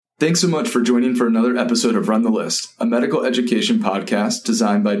Thanks so much for joining for another episode of Run the List, a medical education podcast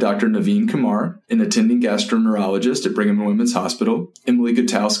designed by Dr. Naveen Kumar, an attending gastroenterologist at Brigham and Women's Hospital, Emily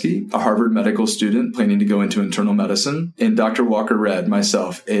Gutowski, a Harvard medical student planning to go into internal medicine, and Dr. Walker Redd,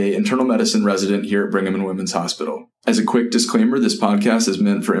 myself, an internal medicine resident here at Brigham and Women's Hospital. As a quick disclaimer, this podcast is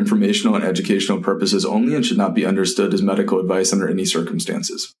meant for informational and educational purposes only and should not be understood as medical advice under any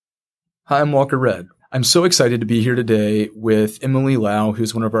circumstances. Hi, I'm Walker Redd. I'm so excited to be here today with Emily Lau,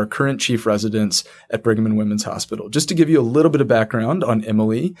 who's one of our current chief residents at Brigham and Women's Hospital. Just to give you a little bit of background on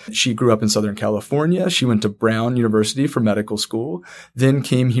Emily, she grew up in Southern California. She went to Brown University for medical school, then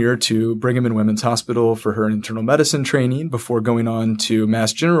came here to Brigham and Women's Hospital for her internal medicine training before going on to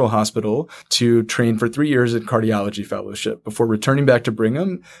Mass General Hospital to train for 3 years at cardiology fellowship before returning back to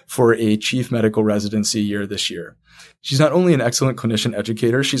Brigham for a chief medical residency year this year. She's not only an excellent clinician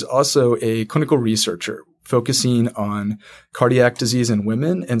educator, she's also a clinical researcher focusing on cardiac disease in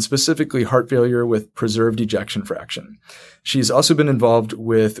women and specifically heart failure with preserved ejection fraction. She's also been involved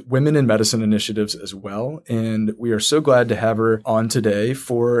with women in medicine initiatives as well, and we are so glad to have her on today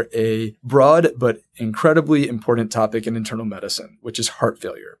for a broad but incredibly important topic in internal medicine, which is heart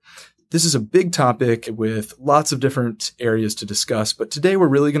failure. This is a big topic with lots of different areas to discuss, but today we're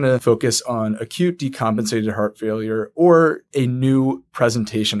really going to focus on acute decompensated heart failure or a new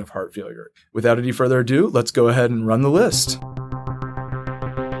presentation of heart failure. Without any further ado, let's go ahead and run the list.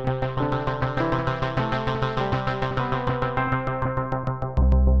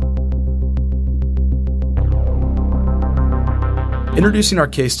 Introducing our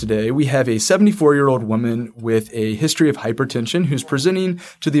case today, we have a 74-year-old woman with a history of hypertension who's presenting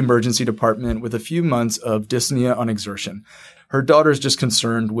to the emergency department with a few months of dyspnea on exertion. Her daughter's just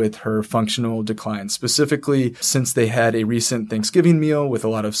concerned with her functional decline, specifically since they had a recent Thanksgiving meal with a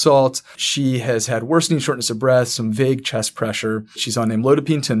lot of salt. She has had worsening shortness of breath, some vague chest pressure. She's on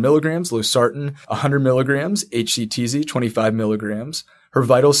amlodipine 10 milligrams, losartan 100 milligrams, HCTZ 25 milligrams. Her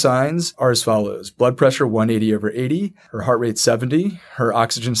vital signs are as follows. Blood pressure 180/80, her heart rate 70, her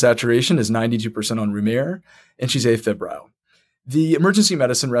oxygen saturation is 92% on room air, and she's afebrile. The emergency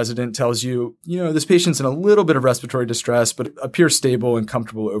medicine resident tells you, this patient's in a little bit of respiratory distress, but appears stable and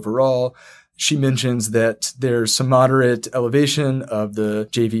comfortable overall. She mentions that there's some moderate elevation of the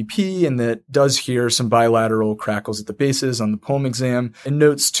JVP and that does hear some bilateral crackles at the bases on the pulm exam and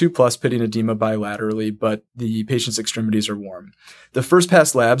notes 2+ pitting edema bilaterally, but the patient's extremities are warm. The first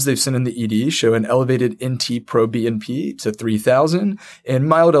pass labs they've sent in the ED show an elevated NT-proBNP to 3,000 and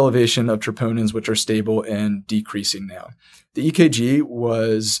mild elevation of troponins, which are stable and decreasing now. The EKG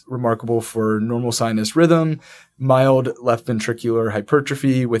was remarkable for normal sinus rhythm, mild left ventricular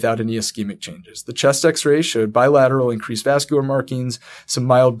hypertrophy without any ischemic changes. The chest x-ray showed bilateral increased vascular markings, some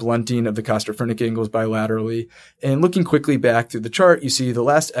mild blunting of the costophrenic angles bilaterally. And looking quickly back through the chart, you see the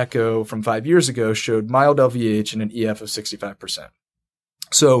last echo from 5 years ago showed mild LVH and an EF of 65%.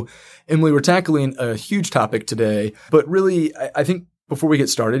 So, Emily, we're tackling a huge topic today, but really, I think before we get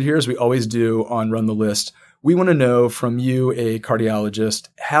started here, as we always do on Run the List, we want to know from you, a cardiologist,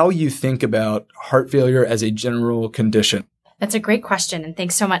 how you think about heart failure as a general condition. That's a great question, and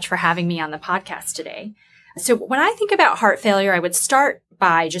thanks so much for having me on the podcast today. So when I think about heart failure, I would start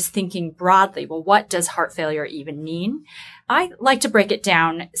by just thinking broadly, well, what does heart failure even mean? I like to break it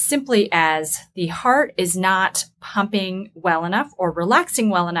down simply as the heart is not pumping well enough or relaxing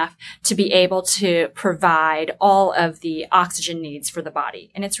well enough to be able to provide all of the oxygen needs for the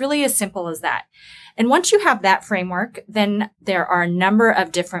body. And it's really as simple as that. And once you have that framework, then there are a number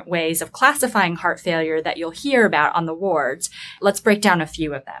of different ways of classifying heart failure that you'll hear about on the wards. Let's break down a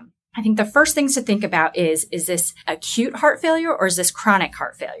few of them. I think the first things to think about is this acute heart failure or is this chronic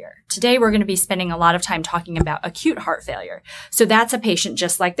heart failure? Today, we're going to be spending a lot of time talking about acute heart failure. So that's a patient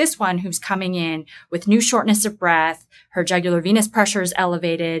just like this one who's coming in with new shortness of breath. Her jugular venous pressure is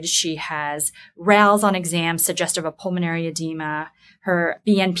elevated. She has RALs on exam suggestive of pulmonary edema. Her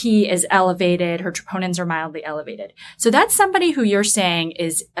BNP is elevated. Her troponins are mildly elevated. So that's somebody who you're saying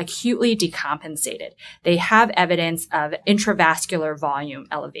is acutely decompensated. They have evidence of intravascular volume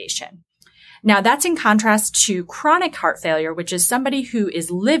elevation. Now, that's in contrast to chronic heart failure, which is somebody who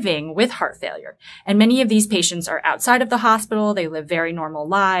is living with heart failure. And many of these patients are outside of the hospital. They live very normal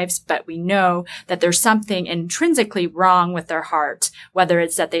lives, but we know that there's something intrinsically wrong with their heart, whether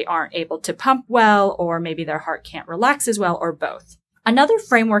it's that they aren't able to pump well, or maybe their heart can't relax as well, or both. Another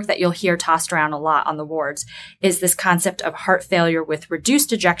framework that you'll hear tossed around a lot on the wards is this concept of heart failure with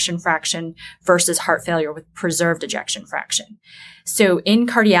reduced ejection fraction versus heart failure with preserved ejection fraction. So in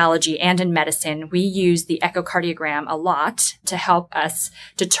cardiology and in medicine, we use the echocardiogram a lot to help us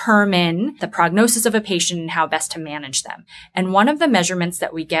determine the prognosis of a patient and how best to manage them. And one of the measurements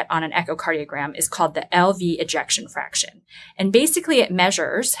that we get on an echocardiogram is called the LV ejection fraction. And basically it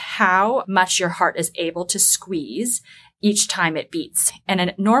measures how much your heart is able to squeeze each time it beats. And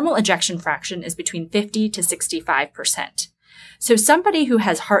a normal ejection fraction is between 50 to 65%. So somebody who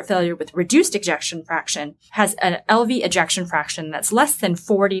has heart failure with reduced ejection fraction has an LV ejection fraction that's less than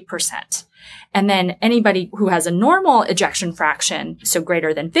 40%. And then anybody who has a normal ejection fraction, so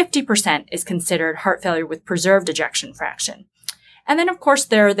greater than 50%, is considered heart failure with preserved ejection fraction. And then, of course,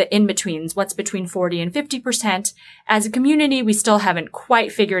 there are the in-betweens, what's between 40 and 50%. As a community, we still haven't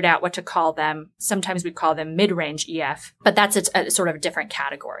quite figured out what to call them. Sometimes we call them mid-range EF, but that's a sort of a different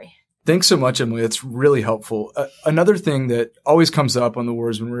category. Thanks so much, Emily. That's really helpful. Another thing that always comes up on the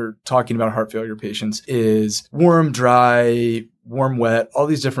wards when we're talking about heart failure patients is warm, dry, warm, wet, all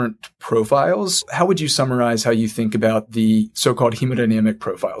these different profiles. How would you summarize how you think about the so-called hemodynamic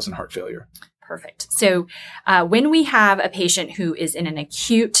profiles in heart failure? Perfect. So when we have a patient who is in an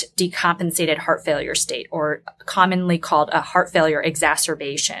acute decompensated heart failure state, or commonly called a heart failure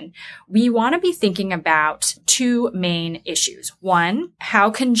exacerbation, we want to be thinking about two main issues. One, how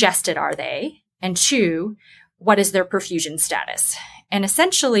congested are they? And two, what is their perfusion status? And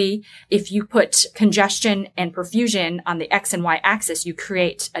essentially, if you put congestion and perfusion on the X and Y axis, you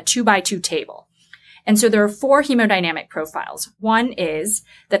create a 2x2 table. And so there are four hemodynamic profiles. One is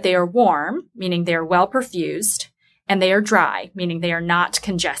that they are warm, meaning they are well perfused, and they are dry, meaning they are not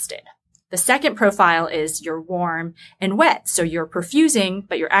congested. The second profile is you're warm and wet, so you're perfusing,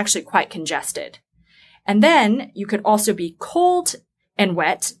 but you're actually quite congested. And then you could also be cold and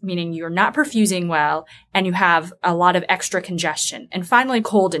wet, meaning you're not perfusing well and you have a lot of extra congestion. And finally,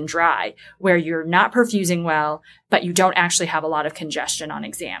 cold and dry, where you're not perfusing well, but you don't actually have a lot of congestion on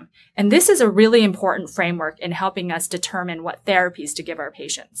exam. And this is a really important framework in helping us determine what therapies to give our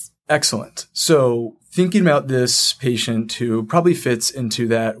patients. Excellent. So thinking about this patient who probably fits into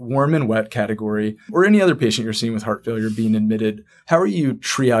that warm and wet category, or any other patient you're seeing with heart failure being admitted, how are you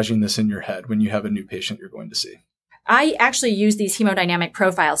triaging this in your head when you have a new patient you're going to see? I actually use these hemodynamic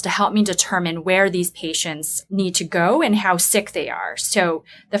profiles to help me determine where these patients need to go and how sick they are. So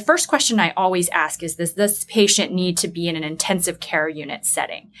the first question I always ask is, does this patient need to be in an intensive care unit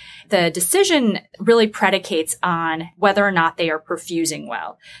setting? The decision really predicates on whether or not they are perfusing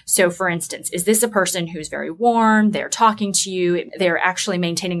well. So for instance, is this a person who's very warm? They're talking to you. They're actually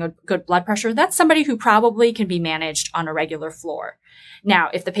maintaining a good blood pressure. That's somebody who probably can be managed on a regular floor. Now,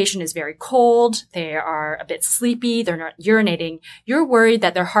 if the patient is very cold, they are a bit sleepy, they're not urinating, you're worried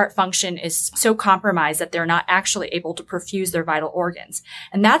that their heart function is so compromised that they're not actually able to perfuse their vital organs.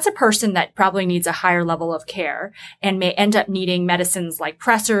 And that's a person that probably needs a higher level of care and may end up needing medicines like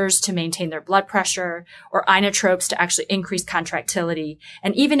pressors to maintain their blood pressure, or inotropes to actually increase contractility.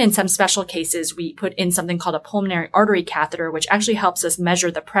 And even in some special cases, we put in something called a pulmonary artery catheter, which actually helps us measure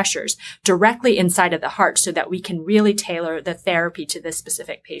the pressures directly inside of the heart so that we can really tailor the therapy to this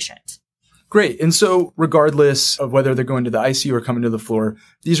specific patient. Great. And so regardless of whether they're going to the ICU or coming to the floor,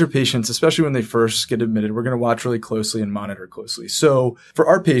 these are patients, especially when they first get admitted, we're going to watch really closely and monitor closely. So for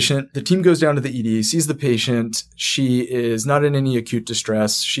our patient, the team goes down to the ED, sees the patient. She is not in any acute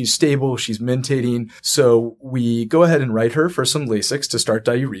distress. She's stable. She's mentating. So we go ahead and write her for some Lasix to start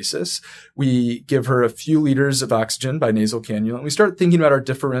diuresis. We give her a few liters of oxygen by nasal cannula. And we start thinking about our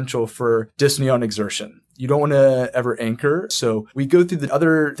differential for dyspnea on exertion. You don't want to ever anchor. So we go through the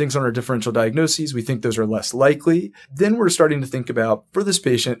other things on our differential diagnoses. We think those are less likely. Then we're starting to think about, for this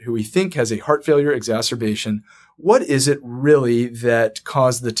patient who we think has a heart failure exacerbation, what is it really that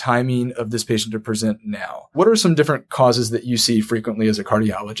caused the timing of this patient to present now? What are some different causes that you see frequently as a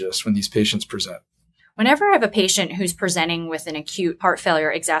cardiologist when these patients present? Whenever I have a patient who's presenting with an acute heart failure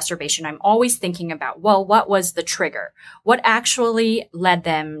exacerbation, I'm always thinking about, well, what was the trigger? What actually led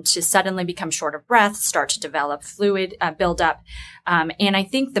them to suddenly become short of breath, start to develop fluid buildup? And I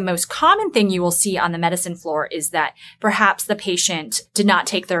think the most common thing you will see on the medicine floor is that perhaps the patient did not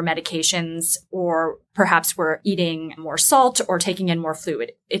take their medications, or perhaps were eating more salt or taking in more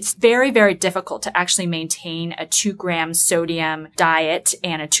fluid. It's very, very difficult to actually maintain a 2-gram sodium diet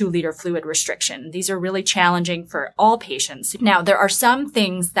and a 2-liter fluid restriction. These are really challenging for all patients. Now, there are some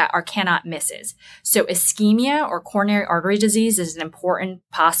things that are cannot misses. So ischemia or coronary artery disease is an important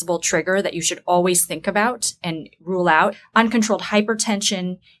possible trigger that you should always think about and rule out. Uncontrolled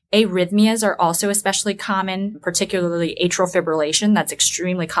hypertension, Arrhythmias are also especially common, particularly atrial fibrillation. That's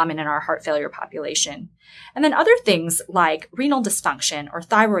extremely common in our heart failure population. And then other things like renal dysfunction or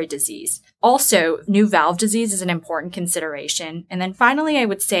thyroid disease. Also, new valve disease is an important consideration. And then finally, I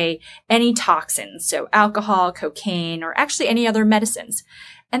would say any toxins, so alcohol, cocaine, or actually any other medicines.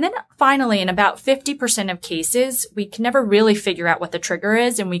 And then finally, in about 50% of cases, we can never really figure out what the trigger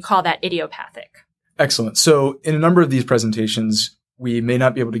is, and we call that idiopathic. Excellent. So in a number of these presentations, we may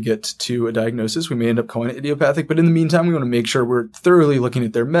not be able to get to a diagnosis. We may end up calling it idiopathic, but in the meantime, we want to make sure we're thoroughly looking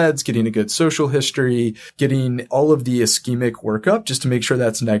at their meds, getting a good social history, getting all of the ischemic workup just to make sure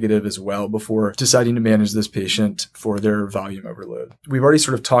that's negative as well before deciding to manage this patient for their volume overload. We've already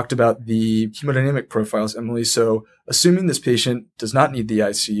sort of talked about the hemodynamic profiles, Emily. So assuming this patient does not need the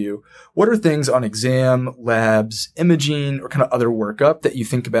ICU, what are things on exam, labs, imaging, or kind of other workup that you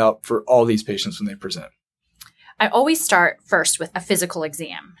think about for all these patients when they present? I always start first with a physical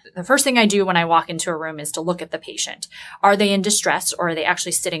exam. The first thing I do when I walk into a room is to look at the patient. Are they in distress, or are they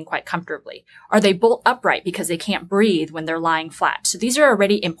actually sitting quite comfortably? Are they bolt upright because they can't breathe when they're lying flat? So these are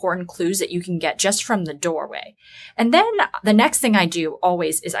already important clues that you can get just from the doorway. And then the next thing I do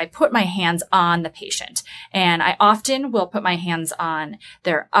always is I put my hands on the patient. And I often will put my hands on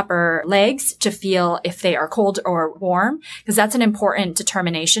their upper legs to feel if they are cold or warm, because that's an important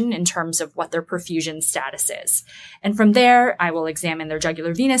determination in terms of what their perfusion status is. And from there, I will examine their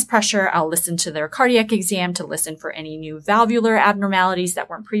jugular venous pressure. I'll listen to their cardiac exam to listen for any new valvular abnormalities that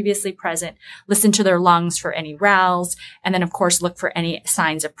weren't previously present, listen to their lungs for any RALs, and then, of course, look for any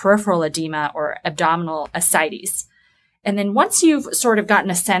signs of peripheral edema or abdominal ascites. And then once you've sort of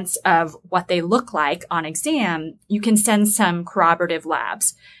gotten a sense of what they look like on exam, you can send some corroborative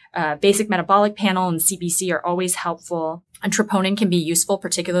labs. Basic metabolic panel and CBC are always helpful. And troponin can be useful,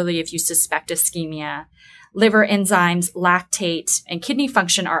 particularly if you suspect ischemia. Liver enzymes, lactate, and kidney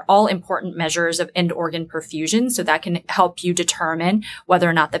function are all important measures of end organ perfusion, so that can help you determine whether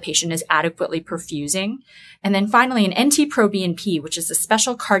or not the patient is adequately perfusing. And then finally, an NT-proBNP, which is a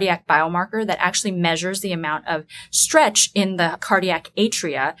special cardiac biomarker that actually measures the amount of stretch in the cardiac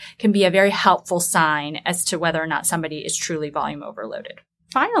atria, can be a very helpful sign as to whether or not somebody is truly volume overloaded.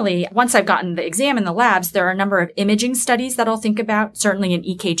 Finally, once I've gotten the exam in the labs, there are a number of imaging studies that I'll think about. Certainly an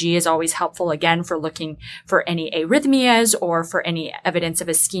EKG is always helpful, again, for looking for any arrhythmias or for any evidence of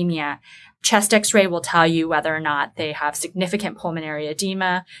ischemia. Chest x-ray will tell you whether or not they have significant pulmonary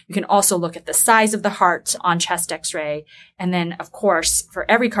edema. You can also look at the size of the heart on chest x-ray. And then, of course, for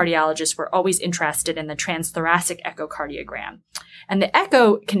every cardiologist, we're always interested in the transthoracic echocardiogram. And the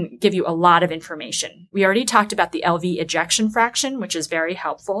echo can give you a lot of information. We already talked about the LV ejection fraction, which is very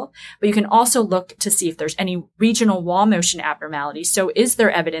helpful, but you can also look to see if there's any regional wall motion abnormalities. So is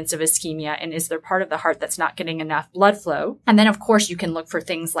there evidence of ischemia, and is there part of the heart that's not getting enough blood flow? And then, of course, you can look for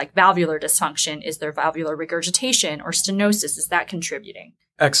things like valvular dysfunction. Is there valvular regurgitation or stenosis? Is that contributing?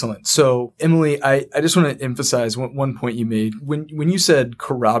 Excellent. So, Emily, I just want to emphasize one point you made. When you said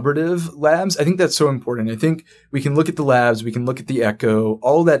corroborative labs, I think that's so important. I think we can look at the labs, we can look at the echo,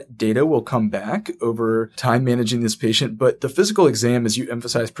 all that data will come back over time managing this patient. But the physical exam, as you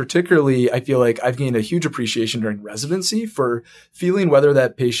emphasized, particularly, I feel like I've gained a huge appreciation during residency for feeling whether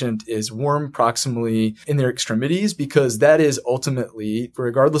that patient is warm proximally in their extremities, because that is ultimately,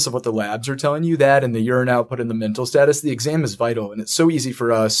 regardless of what the labs are telling you, that and the urine output and the mental status, the exam is vital. And it's so easy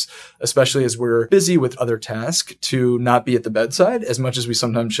for us, especially as we're busy with other tasks, to not be at the bedside as much as we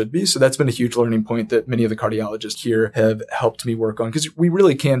sometimes should be. So that's been a huge learning point that many of the cardiologists here have helped me work on, because we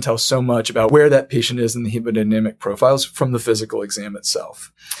really can tell so much about where that patient is in the hemodynamic profiles from the physical exam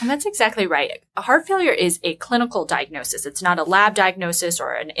itself. And that's exactly right. Heart failure is a clinical diagnosis. It's not a lab diagnosis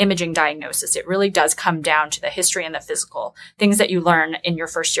or an imaging diagnosis. It really does come down to the history and the physical, things that you learn in your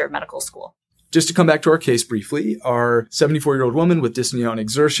first year of medical school. Just to come back to our case briefly, our 74-year-old woman with dyspnea on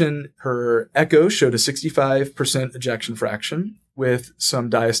exertion, her echo showed a 65% ejection fraction with some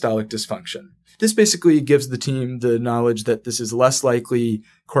diastolic dysfunction. This basically gives the team the knowledge that this is less likely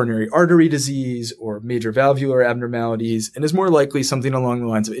coronary artery disease or major valvular abnormalities, and is more likely something along the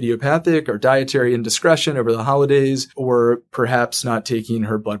lines of idiopathic or dietary indiscretion over the holidays, or perhaps not taking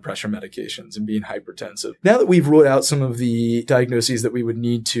her blood pressure medications and being hypertensive. Now that we've ruled out some of the diagnoses that we would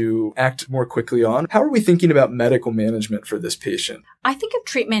need to act more quickly on, how are we thinking about medical management for this patient? I think of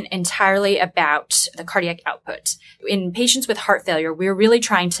treatment entirely about the cardiac output. In patients with heart failure, we're really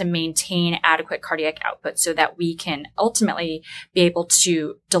trying to maintain adequate cardiac output so that we can ultimately be able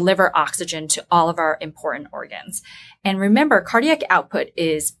to deliver oxygen to all of our important organs. And remember, cardiac output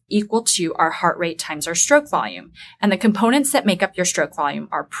is equal to our heart rate times our stroke volume. And the components that make up your stroke volume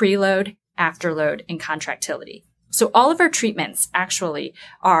are preload, afterload, and contractility. So all of our treatments actually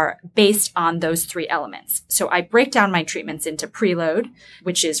are based on those three elements. So I break down my treatments into preload,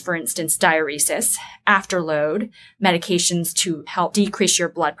 which is, for instance, diuresis, afterload, medications to help decrease your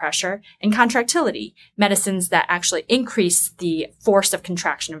blood pressure, and contractility, medicines that actually increase the force of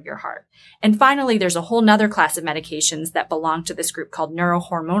contraction of your heart. And finally, there's a whole nother class of medications that belong to this group called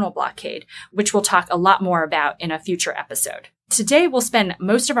neurohormonal blockade, which we'll talk a lot more about in a future episode. Today, we'll spend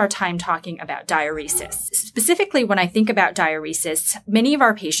most of our time talking about diuresis. Specifically, when I think about diuresis, many of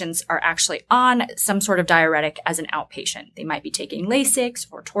our patients are actually on some sort of diuretic as an outpatient. They might be taking Lasix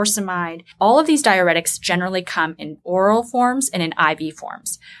or torsemide. All of these diuretics generally come in oral forms and in IV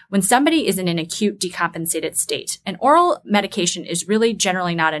forms. When somebody is in an acute decompensated state, an oral medication is really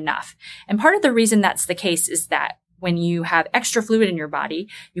generally not enough. And part of the reason that's the case is that when you have extra fluid in your body,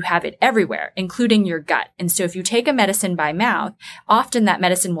 you have it everywhere, including your gut. And so if you take a medicine by mouth, often that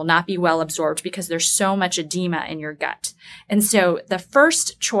medicine will not be well absorbed because there's so much edema in your gut. And so the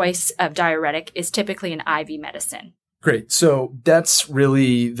first choice of diuretic is typically an IV medicine. Great. So that's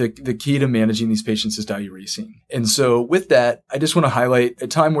really the key to managing these patients is diuresing. And so with that, I just want to highlight a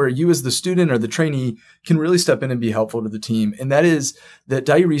time where you as the student or the trainee can really step in and be helpful to the team. And that is that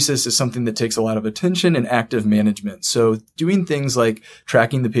diuresis is something that takes a lot of attention and active management. So doing things like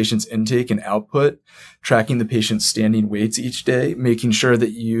tracking the patient's intake and output, tracking the patient's standing weights each day, making sure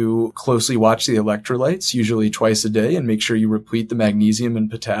that you closely watch the electrolytes, usually twice a day, and make sure you replete the magnesium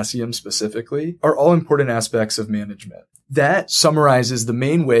and potassium specifically, are all important aspects of management. That summarizes the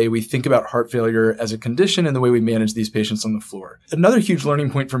main way we think about heart failure as a condition and the way we manage these patients on the floor. Another huge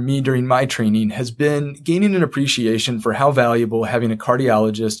learning point for me during my training has been gaining an appreciation for how valuable having a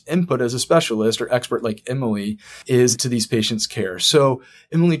cardiologist input as a specialist or expert like Emily is to these patients' care. So,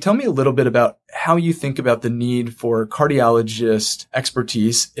 Emily, tell me a little bit about how you think about the need for cardiologist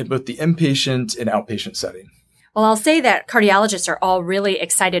expertise in both the inpatient and outpatient setting. Well, I'll say that cardiologists are all really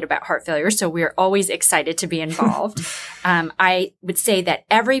excited about heart failure, so we're always excited to be involved. I would say that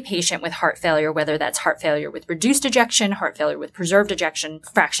every patient with heart failure, whether that's heart failure with reduced ejection, heart failure with preserved ejection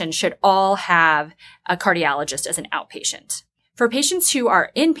fraction, should all have a cardiologist as an outpatient. For patients who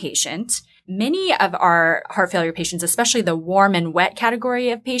are inpatient, many of our heart failure patients, especially the warm and wet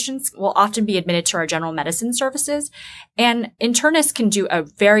category of patients, will often be admitted to our general medicine services. And internists can do a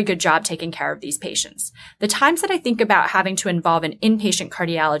very good job taking care of these patients. The times that I think about having to involve an inpatient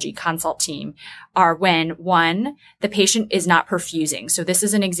cardiology consult team are when, one, the patient is not perfusing. So this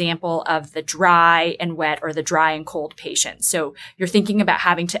is an example of the dry and wet or the dry and cold patient. So you're thinking about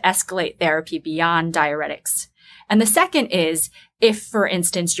having to escalate therapy beyond diuretics. And the second is if, for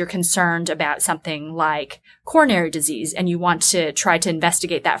instance, you're concerned about something like coronary disease and you want to try to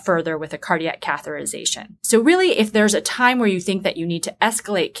investigate that further with a cardiac catheterization. So really, if there's a time where you think that you need to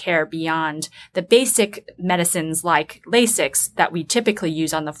escalate care beyond the basic medicines like Lasix that we typically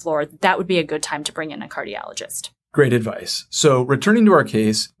use on the floor, that would be a good time to bring in a cardiologist. Great advice. So returning to our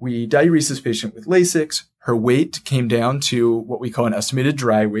case, we diuresed this patient with Lasix. Her weight came down to what we call an estimated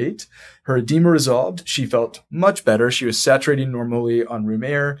dry weight. Her edema resolved. She felt much better. She was saturating normally on room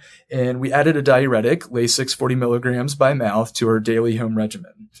air. And we added a diuretic, Lasix 40 milligrams by mouth, to her daily home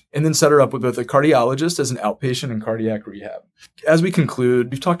regimen. And then set her up with both a cardiologist as an outpatient and cardiac rehab. As we conclude,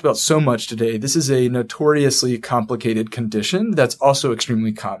 we've talked about so much today. This is a notoriously complicated condition that's also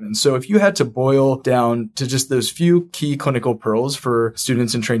extremely common. So if you had to boil down to just those few key clinical pearls for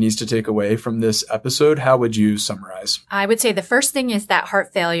students and trainees to take away from this episode, how would you summarize? I would say the first thing is that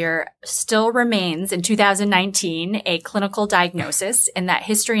heart failure still remains in 2019 a clinical diagnosis, and that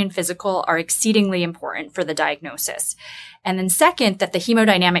history and physical are exceedingly important for the diagnosis. And then second, that the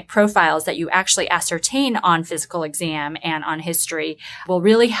hemodynamic profiles that you actually ascertain on physical exam and on history will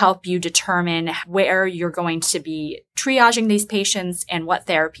really help you determine where you're going to be triaging these patients and what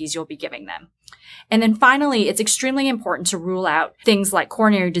therapies you'll be giving them. And then finally, it's extremely important to rule out things like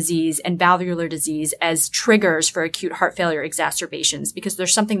coronary disease and valvular disease as triggers for acute heart failure exacerbations, because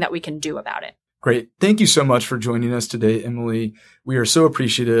there's something that we can do about it. Great. Thank you so much for joining us today, Emily. We are so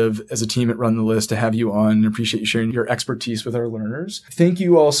appreciative as a team at Run the List to have you on and appreciate you sharing your expertise with our learners. Thank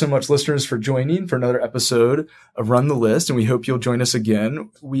you all so much, listeners, for joining for another episode of Run the List, and we hope you'll join us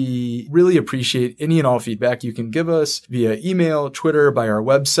again. We really appreciate any and all feedback you can give us via email, Twitter, by our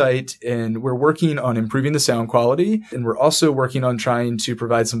website, and we're working on improving the sound quality, and we're also working on trying to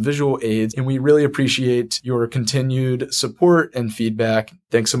provide some visual aids, and we really appreciate your continued support and feedback.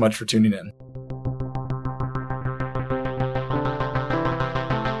 Thanks so much for tuning in.